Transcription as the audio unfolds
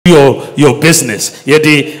your business.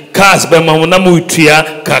 Yedi cars be mamunamu tuya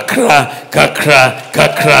kakra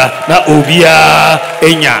na obia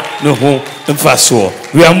enya no ho mfaso.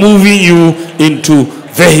 We are moving you into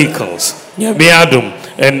vehicles.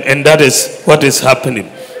 And that is what is happening.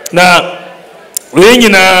 Now, when you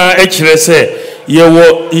na ekire say ye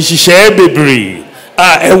wo nhihye bebre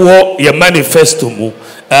ewo ye manifesto mu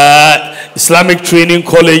Islamic training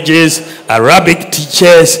colleges, Arabic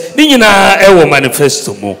teachers, ninyina ewo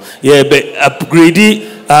manifesto mu ye be upgrade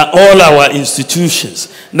all our institutions.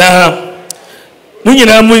 Now,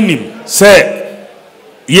 ninyina munim say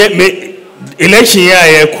ye me election ya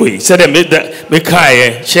ye koi say dem me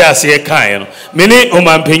kae share say kae no me ni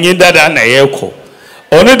omampanyin dada na ye ko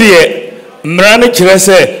ono de mrane kire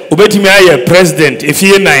say obetimi aye president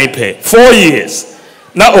efie 9 pe 4 years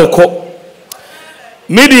na oko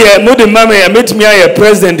media mode mama ya metimi aye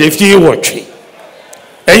president efie wotwe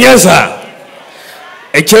enyesa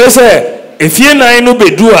e kire say efie 9 no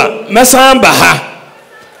bedu a mesamba ha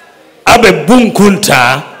abe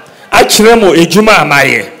bunkunta a kire mo ejuma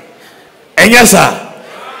amaye enyesa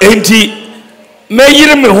enti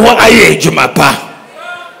meyire me ho aye ejuma pa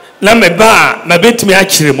na me ba na betimi a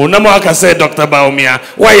kire mo na mo aka say Dr. Bawumia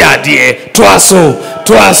why ade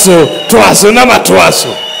toaso na ma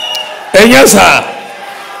toaso enyesa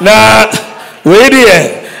na we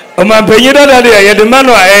de o man penyida da de ye de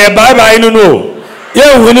mano e bye bye no ye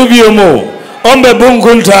hunu bi omo on be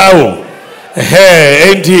bunkunta o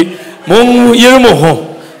enti mon yire mo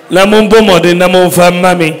ho na mon bomode na mon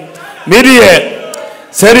famma me die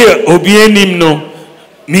seri obienim no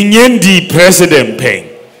minyendi president pen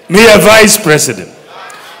me a vice president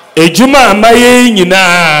ejuma amaye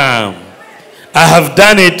nyina I have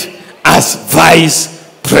done it as vice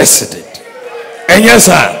president. And yes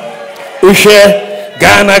sir, we share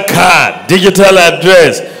Ghana card, digital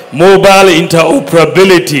address, mobile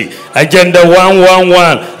interoperability, agenda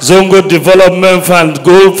 111, Zongo Development Fund,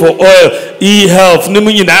 gold for oil, e-health,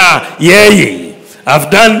 I've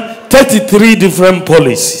done 33 different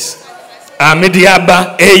policies.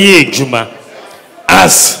 Amediaba Eye Juma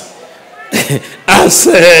as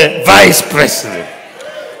vice president.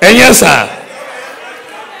 And yes sir,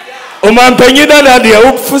 Oman Penyida da dia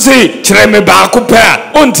upfusi chireme ba kupa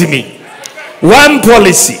ontimi. One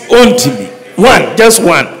policy ontimi. One, just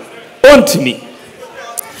one. Ontimi.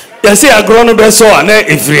 Yasi agrono beso ane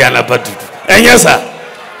ifri anapatu. And yes sir,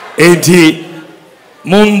 enti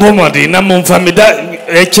mumbomodi na mumfamida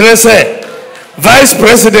chirese vice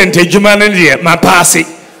president ejumane ndiye mapasi.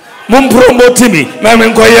 Mumpromote me, mama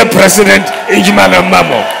nkoye president ejumane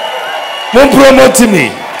mamo. Mumpromote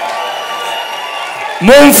me.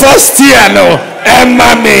 Mon fastiano,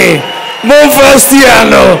 mami. Mon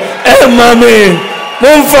fastiano, mami.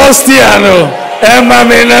 Mon fastiano,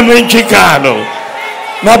 mami na minchicano.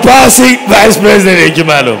 Ma passi vice president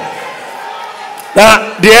ejumano. Na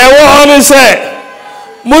the one say,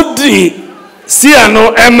 Mudi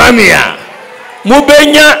siano mamia.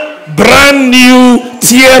 Mubenya brand new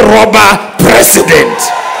tier robber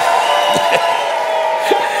president.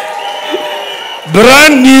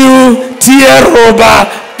 Brand new tier robber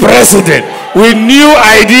president with new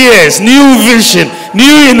ideas, new vision,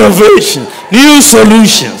 new innovation, new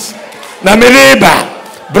solutions. Namereba,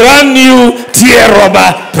 brand new tier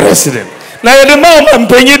robber president. Na the moment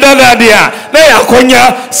penyida dadia, na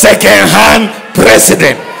yakonya second hand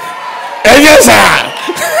president. And yes sir,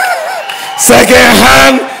 second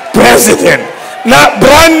hand president. Na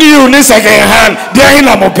brand new ni second hand, dia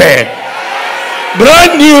ina mope.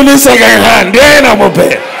 Brand new ni second hand, dia ina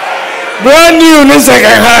mope. Brand new ni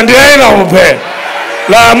second hand, dia ina mope.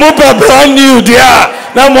 La mope brand new dia.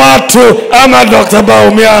 Na mwatu ama Dr.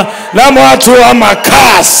 Bawumia, na mwatu ama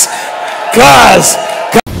cars